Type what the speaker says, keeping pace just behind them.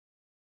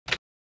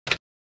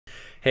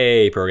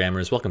Hey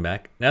programmers, welcome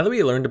back. Now that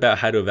we learned about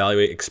how to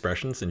evaluate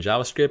expressions in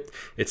JavaScript,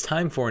 it's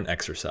time for an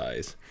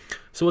exercise.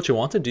 So what you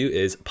want to do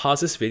is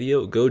pause this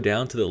video, go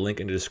down to the link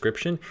in the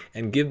description,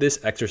 and give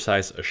this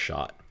exercise a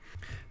shot.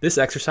 This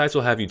exercise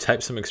will have you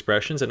type some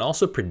expressions and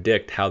also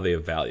predict how they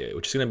evaluate,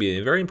 which is going to be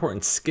a very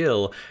important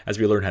skill as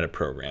we learn how to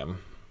program.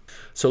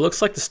 So it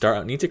looks like to start,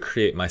 I need to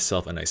create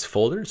myself a nice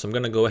folder. So I'm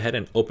going to go ahead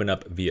and open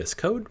up VS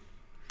Code.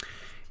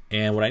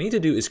 And what I need to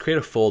do is create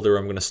a folder where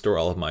I'm going to store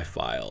all of my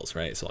files,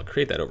 right? So I'll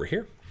create that over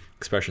here,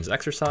 expressions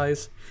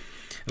exercise.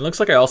 It looks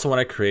like I also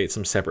want to create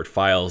some separate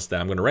files that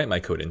I'm going to write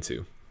my code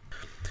into.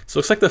 So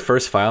it looks like the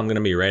first file I'm going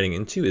to be writing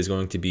into is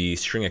going to be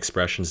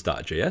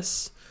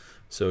stringexpressions.js.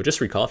 So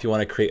just recall, if you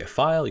want to create a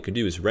file, you can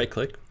do is right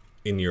click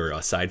in your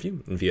side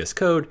view in VS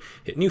Code,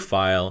 hit new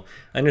file,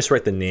 and just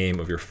write the name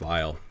of your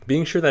file,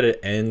 being sure that it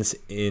ends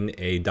in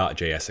a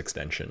 .js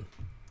extension.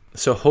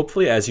 So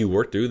hopefully as you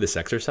work through this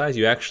exercise,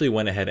 you actually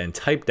went ahead and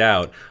typed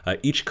out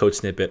each code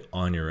snippet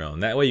on your own.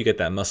 That way you get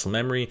that muscle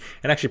memory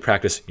and actually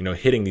practice,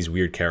 hitting these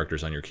weird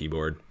characters on your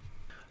keyboard.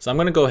 So I'm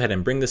going to go ahead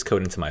and bring this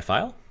code into my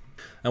file.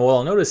 And what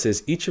I'll notice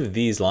is each of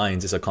these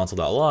lines is a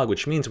console.log,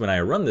 which means when I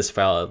run this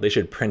file, they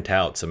should print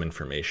out some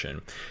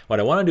information.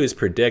 What I want to do is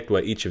predict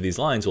what each of these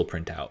lines will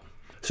print out.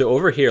 So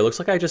over here, it looks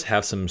like I just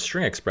have some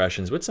string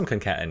expressions with some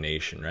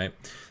concatenation, right?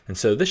 And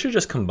so this should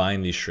just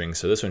combine these strings.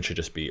 So this one should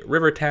just be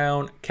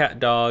Rivertown, Cat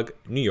Dog,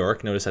 New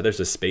York. Notice that there's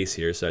a space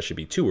here, so that should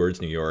be 2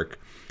 words, New York.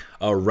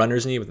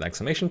 Runner's Knee with an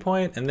exclamation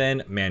point, and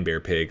then Man, Bear,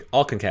 Pig,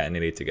 all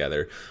concatenated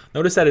together.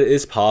 Notice that it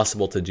is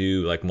possible to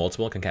do like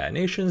multiple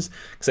concatenations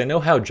because I know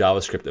how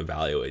JavaScript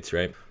evaluates,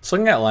 right? So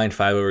looking at line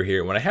 5 over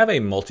here, when I have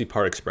a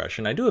multi-part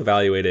expression, I do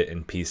evaluate it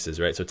in pieces,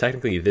 right? So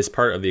technically this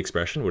part of the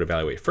expression would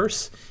evaluate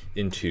first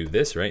into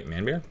this, right,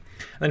 Man, Bear.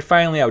 And then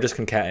finally, I would just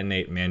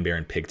concatenate Man, Bear,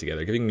 and Pig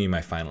together, giving me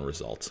my final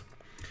result.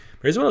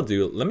 Here's what I'll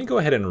do. Let me go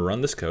ahead and run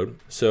this code.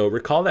 So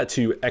recall that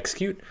to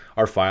execute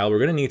our file, we're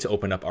going to need to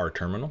open up our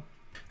terminal.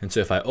 And so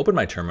if I open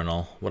my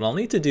terminal, what I'll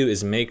need to do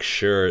is make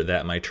sure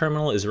that my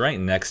terminal is right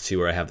next to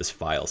where I have this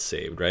file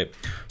saved, right?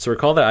 So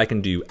recall that I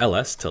can do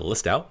ls to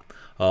list out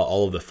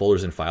all of the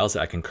folders and files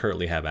that I can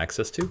currently have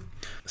access to.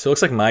 So it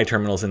looks like my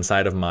terminal is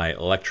inside of my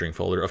lecturing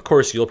folder. Of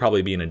course, you'll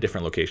probably be in a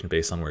different location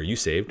based on where you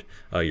saved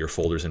your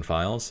folders and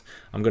files.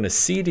 I'm going to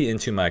cd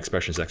into my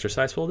expressions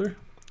exercise folder.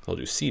 I'll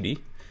do cd,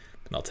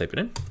 and I'll type it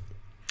in.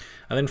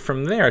 And then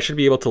from there, I should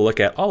be able to look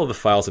at all of the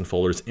files and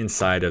folders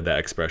inside of that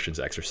expressions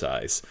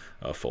exercise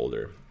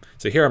folder.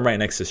 So here I'm right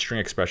next to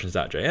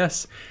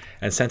stringexpressions.js,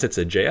 and since it's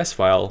a JS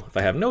file, if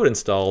I have Node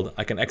installed,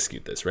 I can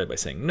execute this, right, by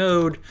saying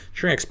node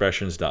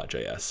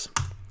stringexpressions.js.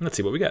 Let's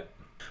see what we get.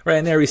 Right,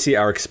 and there we see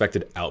our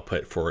expected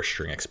output for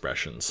string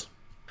expressions.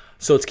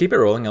 So let's keep it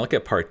rolling and look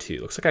at part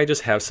 2. Looks like I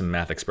just have some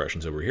math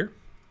expressions over here.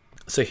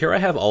 So here I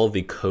have all of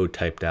the code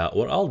typed out.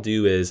 What I'll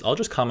do is I'll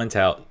just comment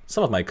out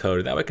some of my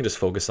code. That way I can just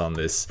focus on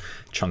this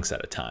chunks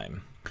at a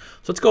time.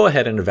 So let's go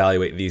ahead and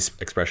evaluate these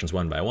expressions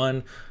one by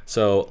one.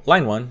 So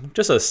line 1,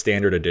 just a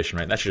standard addition,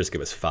 right? That should just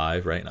give us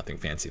 5, right? Nothing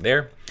fancy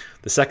there.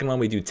 The second one,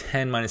 we do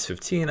 10 minus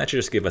 15. That should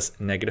just give us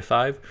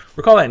 -5.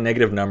 Recall that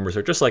negative numbers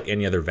are just like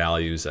any other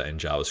values in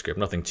JavaScript.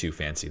 Nothing too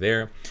fancy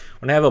there.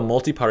 When I have a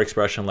multi-part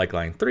expression like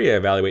line 3, I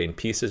evaluate in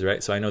pieces,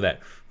 right? So I know that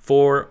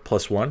 4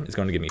 plus 1 is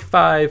going to give me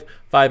 5.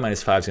 5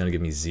 minus 5 is going to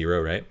give me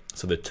 0, right?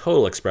 So the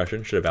total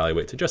expression should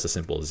evaluate to just a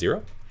simple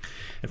 0.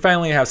 And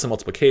finally, I have some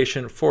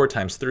multiplication. 4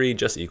 times 3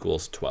 just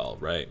equals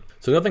 12, right?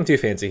 So nothing too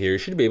fancy here. You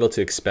should be able to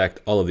expect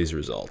all of these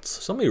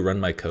results. So let me run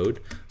my code.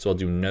 So I'll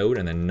do node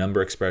and then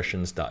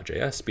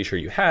numberexpressions.js. Be sure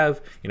you have,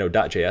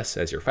 .js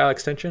as your file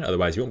extension.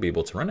 Otherwise, you won't be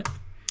able to run it.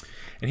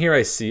 And here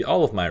I see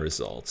all of my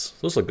results.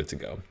 Those look good to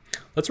go.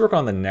 Let's work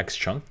on the next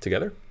chunk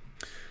together.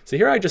 So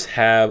here I just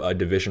have a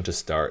division to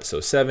start.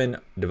 So 7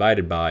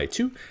 divided by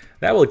 2.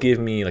 That will give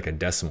me like a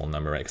decimal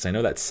number, right? Because I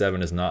know that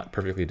 7 is not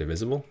perfectly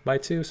divisible by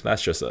 2. So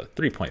that's just a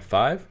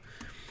 3.5.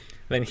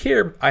 Then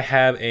here I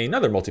have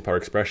another multi-part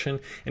expression.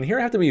 And here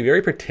I have to be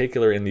very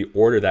particular in the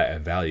order that I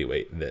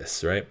evaluate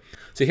this, right?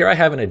 So here I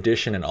have an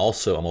addition and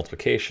also a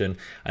multiplication.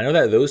 I know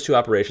that those two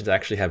operations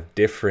actually have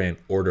different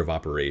order of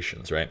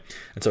operations, right?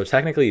 And so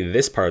technically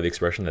this part of the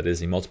expression, that is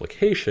the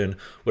multiplication,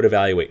 would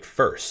evaluate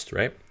first,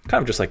 right?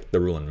 Kind of just like the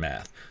rule in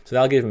math. So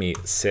that'll give me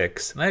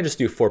 6, and I just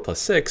do 4 plus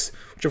 6,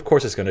 which of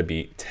course is going to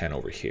be 10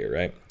 over here,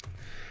 right?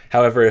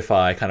 However, if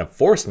I kind of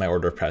force my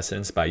order of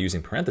precedence by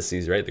using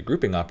parentheses, right, the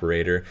grouping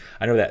operator,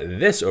 I know that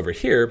this over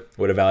here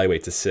would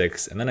evaluate to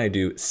 6, and then I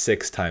do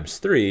 6 times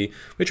 3,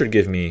 which would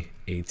give me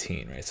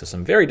 18, right? So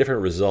some very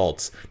different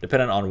results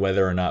depending on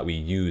whether or not we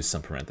use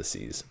some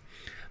parentheses.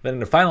 Then in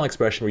the final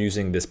expression, we're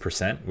using this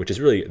percent, which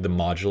is really the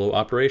modulo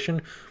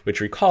operation,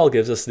 which recall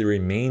gives us the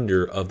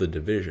remainder of the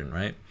division,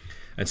 right?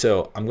 And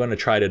so I'm going to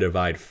try to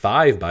divide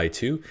 5 by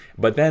 2,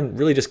 but then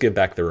really just give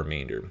back the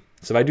remainder.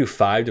 So if I do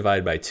 5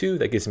 divided by 2,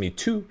 that gives me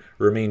 2,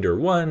 remainder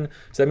 1.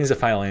 So that means the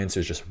final answer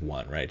is just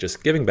 1, right?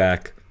 Just giving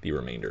back the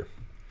remainder.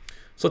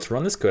 So let's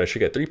run this code. I should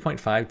get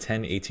 3.5,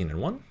 10, 18, and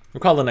 1.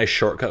 Recall the nice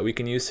shortcut we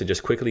can use to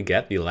just quickly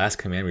get the last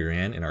command we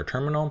ran in our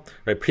terminal.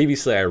 Right?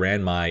 Previously, I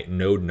ran my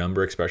node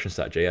number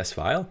expressions.js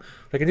file.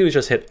 What I can do is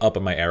just hit up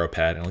on my arrow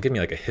pad, and it'll give me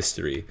like a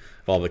history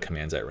of all the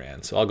commands I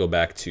ran. So I'll go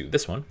back to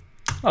this one.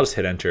 I'll just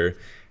hit enter,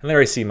 and there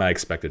I see my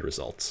expected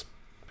results.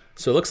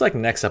 So it looks like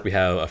next up we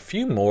have a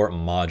few more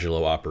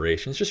modulo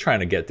operations, just trying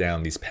to get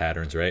down these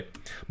patterns, right?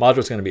 Modulo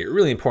is going to be a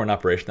really important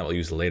operation that we'll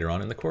use later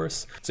on in the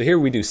course. So here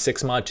we do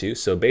 6 mod 2.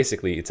 So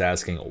basically it's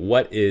asking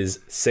what is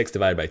 6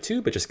 divided by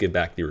 2, but just give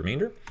back the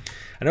remainder.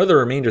 I know the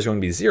remainder is going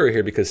to be 0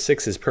 here because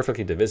 6 is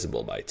perfectly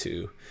divisible by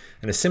 2.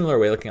 In a similar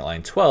way, looking at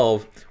line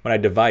 12, when I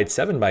divide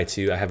 7 by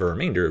 2, I have a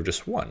remainder of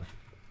just 1.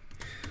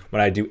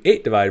 When I do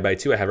 8 divided by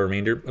 2, I have a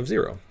remainder of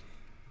 0.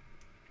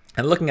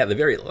 And looking at the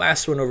very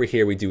last one over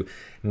here, we do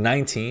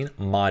 19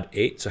 mod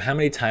 8. So how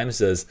many times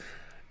does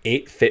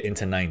 8 fit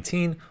into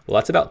 19? Well,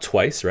 that's about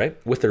twice, right?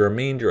 With a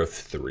remainder of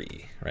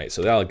 3, right?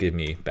 So that'll give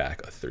me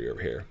back a 3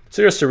 over here.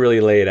 So just to really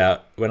lay it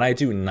out, when I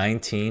do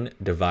 19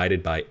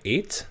 divided by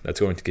 8, that's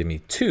going to give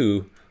me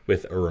 2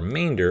 with a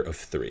remainder of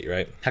 3,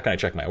 right? How can I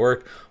check my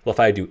work? Well, if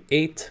I do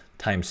 8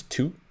 times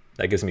 2,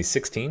 that gives me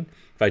 16.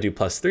 If I do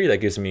plus 3, that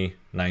gives me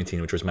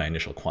 19, which was my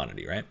initial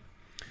quantity, right?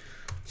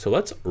 So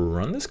let's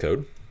run this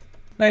code.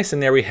 Nice,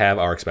 and there we have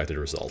our expected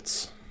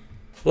results.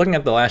 Looking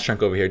at the last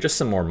chunk over here, just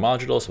some more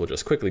modules, so we'll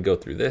just quickly go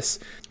through this.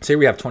 So here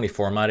we have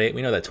 24 mod 8.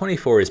 We know that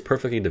 24 is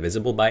perfectly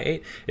divisible by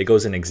 8. It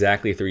goes in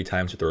exactly 3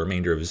 times with a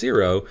remainder of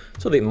 0,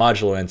 so the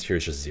modulo answer here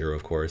is just 0,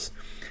 of course.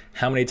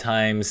 How many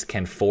times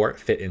can 4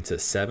 fit into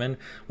 7?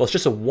 Well, it's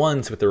just a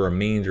 1s with a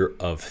remainder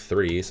of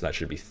 3, so that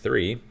should be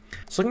 3.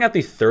 So looking at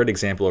the third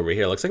example over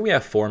here, it looks like we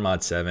have 4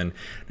 mod 7.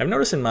 I've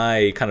noticed in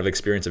my kind of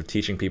experience of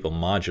teaching people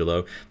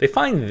modulo, they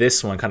find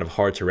this one kind of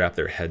hard to wrap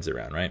their heads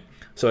around, right?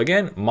 So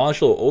again,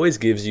 modulo always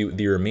gives you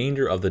the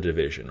remainder of the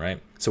division,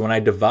 right? So when I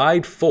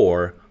divide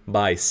 4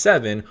 by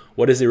 7,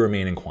 what is the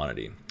remaining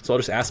quantity? So I'll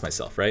just ask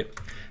myself, right?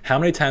 How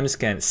many times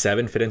can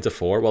 7 fit into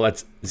 4? Well,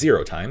 that's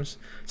 0 times.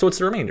 So what's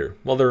the remainder?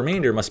 Well, the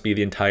remainder must be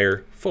the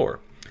entire 4.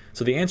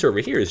 So the answer over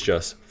here is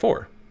just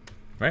 4,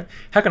 right?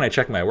 How can I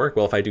check my work?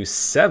 Well, if I do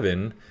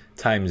 7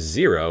 times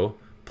 0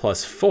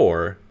 plus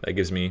 4, that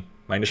gives me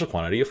my initial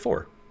quantity of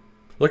 4.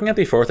 Looking at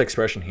the fourth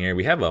expression here,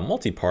 we have a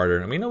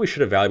multi-parter, and we know we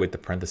should evaluate the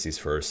parentheses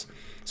first.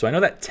 So I know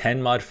that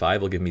 10 mod 5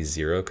 will give me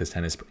 0 because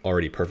 10 is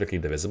already perfectly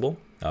divisible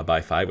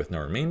by 5 with no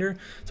remainder.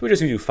 So we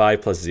just do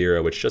 5 plus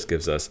 0, which just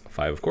gives us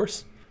 5, of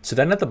course. So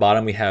then at the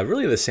bottom, we have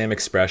really the same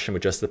expression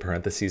with just the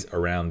parentheses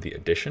around the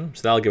addition.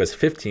 So that'll give us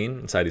 15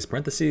 inside these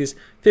parentheses.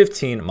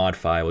 15 mod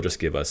 5 will just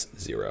give us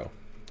 0.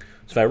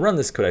 So if I run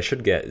this code, I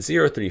should get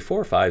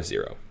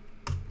 03450.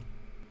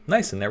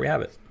 Nice, and there we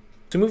have it.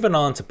 So moving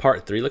on to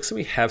part 3, looks like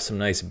we have some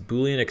nice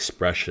Boolean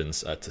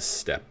expressions to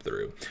step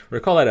through.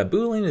 Recall that a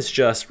Boolean is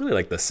just really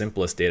like the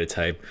simplest data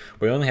type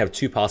where we only have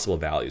 2 possible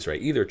values,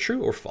 right? Either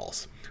true or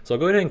false. So I'll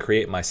go ahead and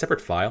create my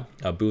separate file,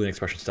 Boolean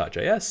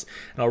Expressions.js,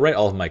 and I'll write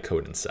all of my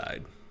code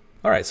inside.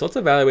 All right, so let's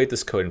evaluate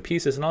this code in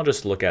pieces, and I'll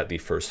just look at the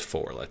first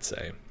 4, let's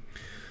say.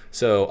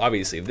 So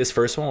obviously this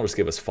first one will just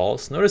give us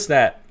false. Notice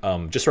that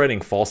just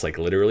writing false like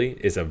literally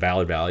is a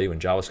valid value in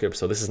JavaScript.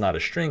 So this is not a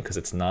string because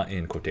it's not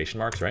in quotation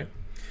marks, right?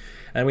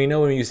 And we know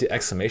when we use the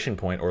exclamation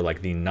point or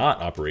like the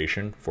not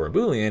operation for a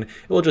Boolean,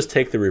 it will just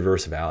take the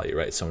reverse value,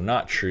 right? So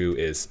not true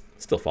is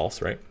still false,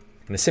 right?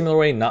 In a similar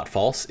way, not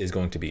false is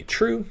going to be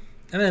true.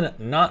 And then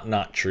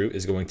not true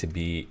is going to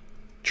be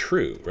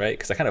true, right?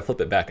 Because I kind of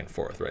flip it back and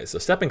forth, right? So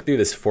stepping through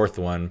this fourth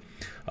one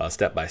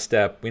step by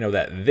step, we know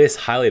that this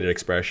highlighted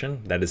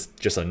expression that is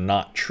just a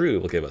not true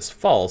will give us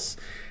false,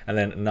 and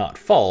then not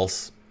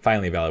false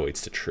finally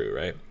evaluates to true,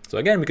 right? So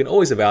again, we can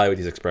always evaluate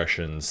these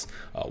expressions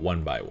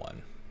one by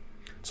one.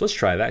 So let's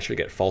try that. I should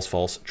get false,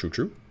 false, true,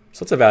 true.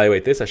 So let's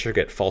evaluate this. I should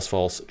get false,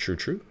 false, true,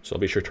 true. So I'll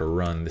be sure to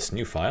run this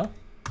new file.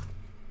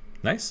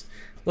 Nice.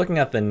 Looking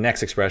at the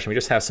next expression, we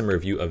just have some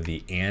review of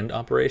the AND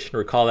operation.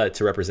 Recall that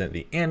to represent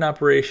the AND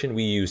operation,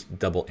 we use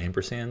double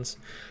ampersands,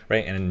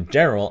 right? And in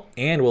general,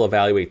 AND will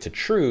evaluate to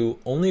true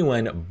only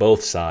when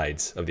both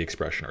sides of the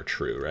expression are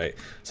true, right?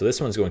 So this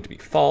one's going to be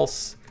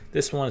false.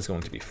 This one is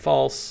going to be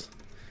false.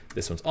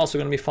 This one's also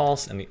going to be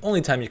false. And the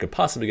only time you could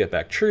possibly get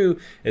back true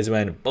is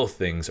when both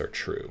things are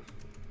true.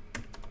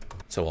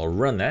 So I'll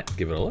run that,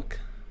 give it a look.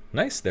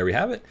 Nice, there we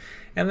have it.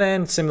 And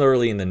then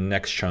similarly in the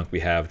next chunk, we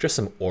have just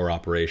some OR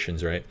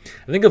operations, right?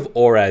 I think of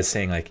OR as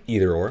saying like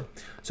either or.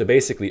 So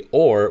basically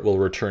OR will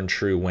return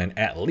true when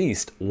at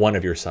least one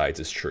of your sides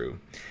is true.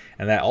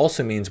 And that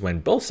also means when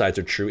both sides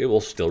are true, it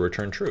will still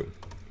return true.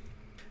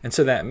 And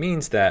so that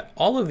means that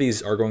all of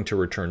these are going to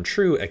return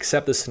true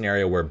except the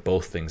scenario where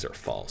both things are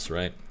false,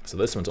 right? So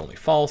this one's only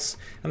false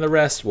and the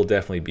rest will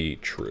definitely be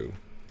true.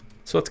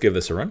 So let's give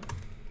this a run.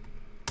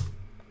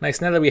 Nice,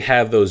 now that we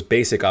have those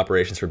basic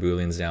operations for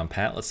Booleans down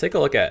pat, let's take a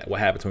look at what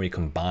happens when we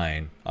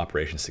combine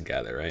operations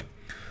together, right?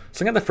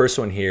 So looking at the first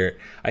one here,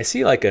 I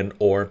see like an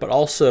OR, but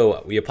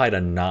also we applied a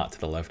not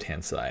to the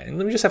left-hand side. And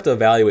then we just have to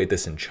evaluate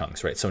this in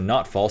chunks, right? So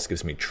not false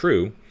gives me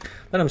true.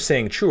 Then I'm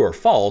saying true or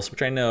false,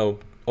 which I know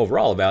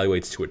overall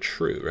evaluates to a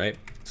true, right?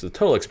 So the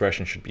total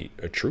expression should be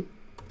a true.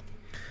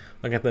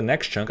 Looking at the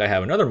next chunk, I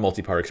have another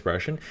multi-part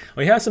expression.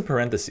 We have some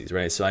parentheses,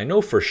 right? So I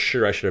know for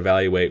sure I should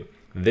evaluate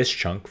this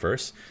chunk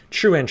first.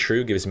 True and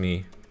true gives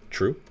me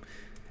true.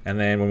 And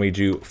then when we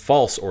do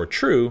false or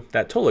true,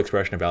 that total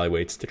expression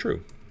evaluates to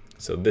true.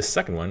 So this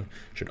second one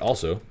should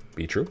also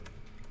be true.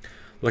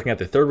 Looking at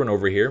the third one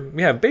over here,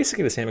 we have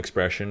basically the same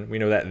expression. We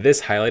know that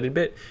this highlighted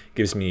bit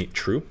gives me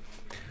true.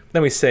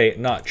 Then we say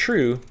not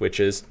true, which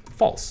is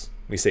false.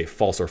 We say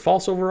false or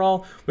false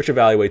overall, which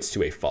evaluates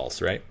to a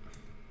false, right?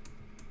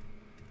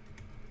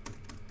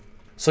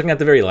 So looking at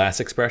the very last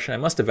expression, I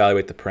must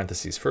evaluate the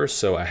parentheses first.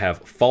 So I have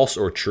false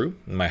or true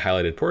in my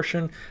highlighted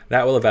portion.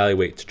 That will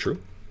evaluate to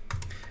true.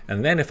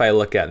 And then if I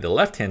look at the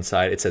left-hand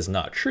side, it says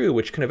not true,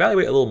 which can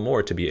evaluate a little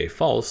more to be a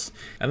false.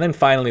 And then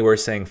finally, we're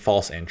saying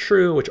false and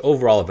true, which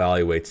overall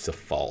evaluates to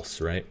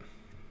false, right?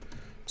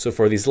 So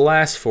for these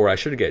last four, I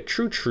should get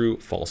true, true,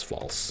 false,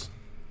 false.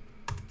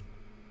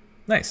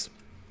 Nice.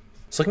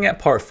 So looking at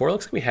part 4, it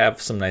looks like we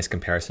have some nice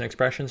comparison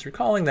expressions,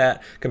 recalling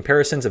that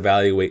comparisons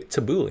evaluate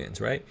to Booleans,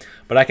 right?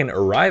 But I can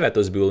arrive at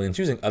those Booleans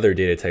using other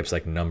data types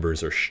like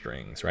numbers or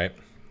strings, right?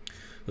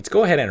 Let's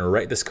go ahead and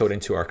write this code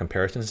into our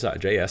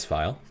comparisons.js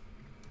file.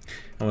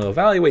 And we'll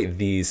evaluate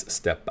these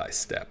step by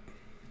step.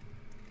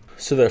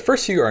 So the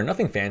first few are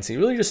nothing fancy,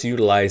 really just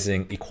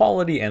utilizing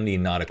equality and the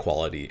not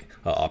equality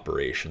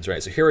operations,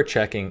 right? So here we're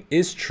checking,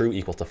 is true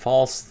equal to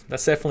false?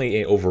 That's definitely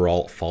an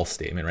overall false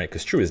statement, right?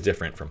 Because true is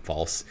different from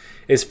false.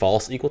 Is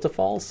false equal to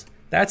false?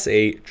 That's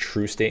a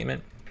true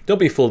statement. Don't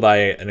be fooled by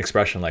an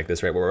expression like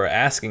this, right? What we're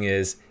asking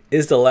is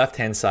the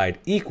left-hand side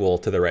equal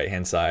to the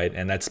right-hand side?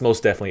 And that's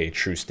most definitely a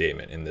true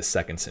statement in this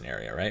second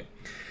scenario, right?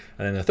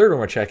 And then the third one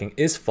we're checking,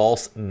 is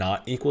false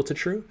not equal to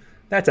true?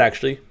 That's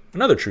actually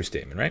another true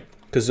statement, right?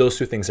 Because those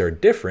two things are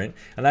different,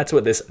 and that's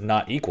what this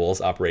not equals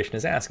operation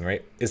is asking,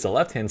 right? Is the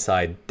left-hand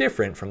side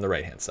different from the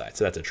right-hand side?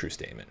 So that's a true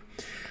statement.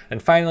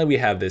 And finally, we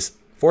have this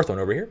fourth one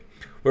over here,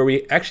 where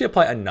we actually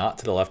apply a not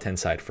to the left-hand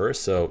side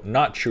first. So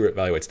not true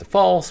evaluates to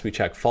false. We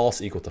check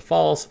false equal to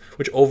false,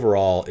 which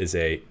overall is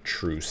a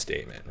true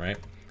statement, right?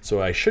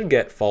 So I should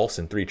get false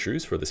and 3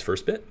 trues for this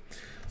first bit.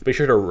 So be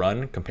sure to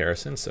run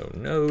comparison. So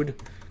node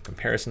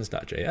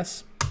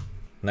comparisons.js.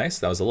 Nice,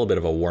 that was a little bit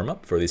of a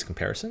warm-up for these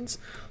comparisons.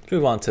 Let's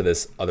move on to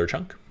this other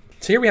chunk.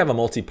 So here we have a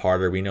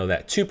multi-parter. We know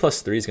that 2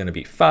 plus 3 is going to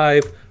be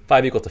 5.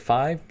 5 equal to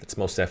 5, that's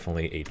most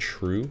definitely a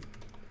true,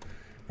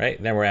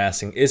 right? Then we're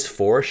asking, is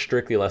 4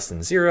 strictly less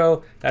than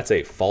 0? That's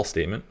a false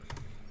statement.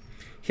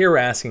 Here we're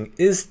asking,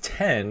 is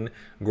 10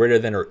 greater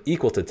than or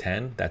equal to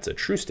 10? That's a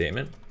true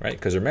statement, right?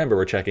 Because remember,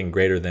 we're checking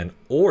greater than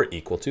or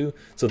equal to,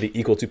 so the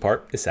equal to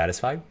part is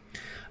satisfied.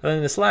 And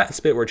then this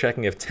last bit, we're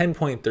checking if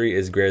 10.3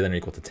 is greater than or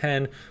equal to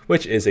 10,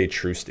 which is a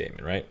true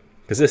statement, right?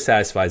 Because this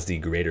satisfies the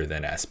greater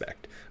than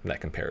aspect of that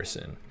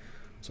comparison.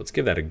 So let's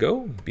give that a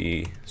go,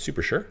 be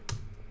super sure.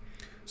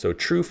 So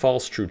true,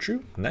 false, true,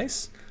 true,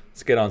 nice.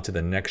 Let's get on to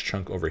the next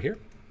chunk over here.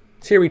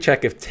 So here we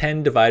check if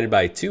 10 divided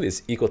by 2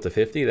 is equal to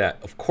 50. That,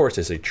 of course,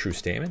 is a true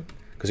statement,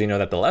 because we know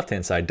that the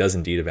left-hand side does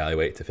indeed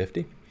evaluate to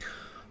 50.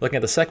 Looking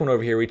at the second one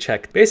over here, we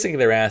check, basically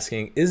they're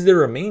asking, is the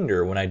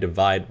remainder when I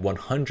divide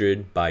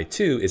 100 by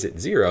 2, is it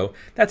 0?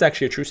 That's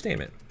actually a true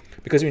statement,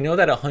 because we know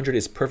that 100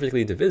 is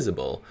perfectly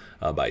divisible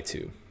by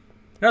 2.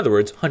 In other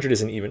words, 100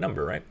 is an even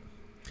number, right?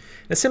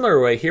 In a similar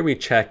way, here we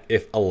check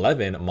if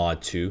 11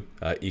 mod 2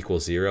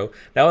 equals 0.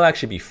 That will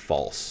actually be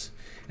false.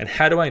 And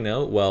how do I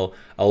know? Well,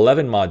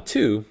 11 mod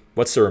 2,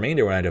 what's the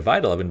remainder when I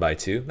divide 11 by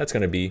 2? That's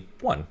going to be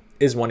 1.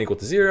 Is 1 equal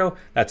to 0?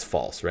 That's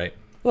false, right?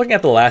 Looking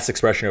at the last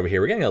expression over here,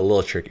 we're getting a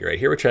little tricky, right?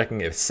 Here we're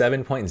checking if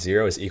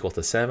 7.0 is equal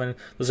to 7.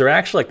 Those are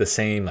actually like the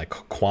same like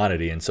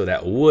quantity, and so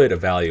that would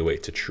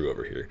evaluate to true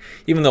over here,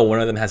 even though one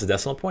of them has a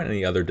decimal point and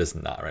the other does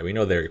not, right? We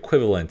know they're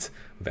equivalent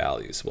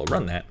values. We'll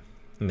run that,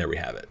 and there we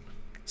have it.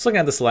 So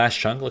looking at this last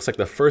chunk, looks like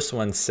the first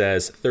one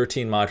says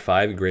 13 mod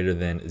 5 greater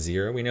than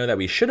 0. We know that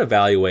we should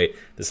evaluate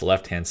this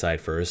left-hand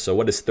side first. So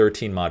what is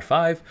 13 mod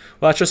 5?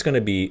 Well, that's just going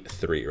to be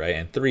 3, right?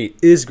 And 3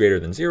 is greater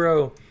than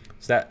 0,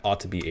 so that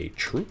ought to be a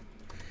true.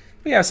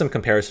 We have some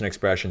comparison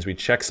expressions. We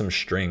check some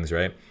strings,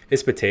 right?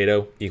 Is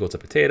potato equal to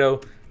potato?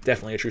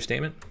 Definitely a true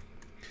statement.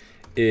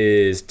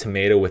 Is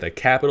tomato with a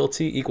capital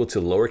T equal to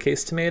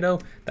lowercase tomato?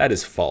 That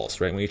is false,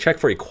 right? When you check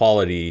for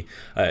equality,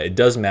 it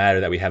does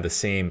matter that we have the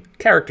same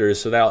characters,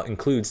 so that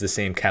includes the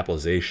same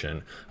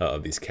capitalization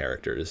of these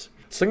characters.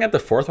 So looking at the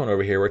fourth one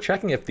over here, we're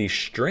checking if the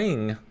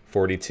string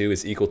 42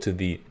 is equal to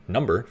the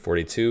number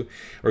 42.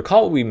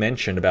 Recall what we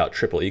mentioned about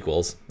triple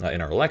equals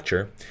in our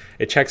lecture.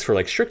 It checks for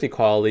like strict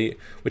equality,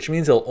 which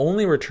means it'll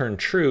only return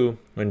true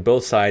when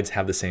both sides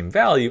have the same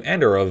value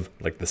and are of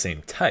like the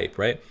same type,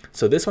 right?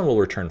 So this one will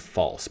return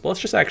false. But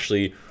let's just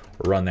actually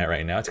run that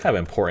right now. It's kind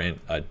of an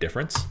important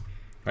difference,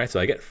 right? So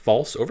I get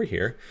false over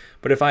here.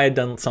 But if I had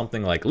done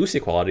something like loose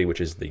equality, which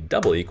is the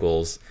double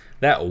equals,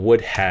 that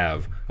would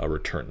have a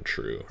return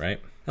true, right?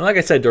 And like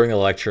I said during the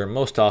lecture,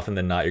 most often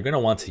than not, you're going to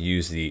want to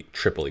use the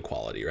triple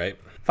equality, right?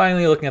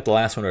 Finally, looking at the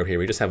last one over here,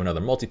 we just have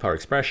another multi-part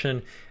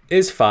expression.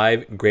 Is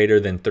 5 greater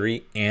than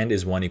 3 and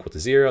is 1 equal to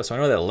 0? So I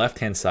know that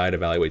left-hand side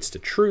evaluates to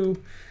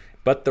true,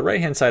 but the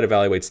right-hand side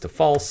evaluates to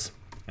false.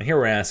 And here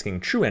we're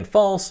asking true and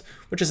false,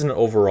 which is an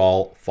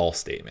overall false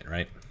statement,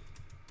 right?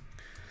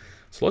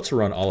 So let's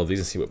run all of these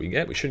and see what we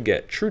get. We should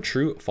get true,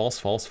 true, false,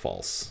 false,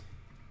 false.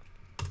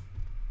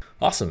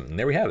 Awesome, and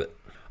there we have it.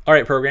 All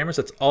right, programmers,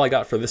 that's all I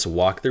got for this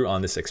walkthrough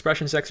on this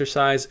expressions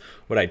exercise.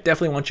 What I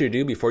definitely want you to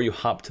do before you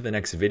hop to the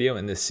next video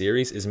in this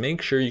series is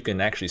make sure you can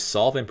actually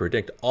solve and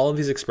predict all of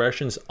these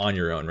expressions on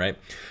your own, right?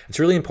 It's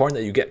really important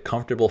that you get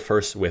comfortable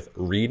first with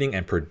reading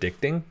and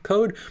predicting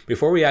code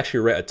before we actually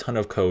write a ton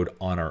of code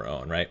on our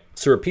own, right?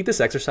 So repeat this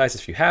exercise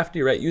if you have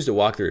to, right? Use the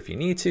walkthrough if you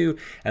need to,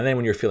 and then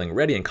when you're feeling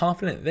ready and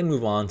confident, then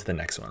move on to the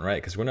next one,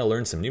 right? Because we're gonna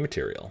learn some new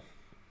material.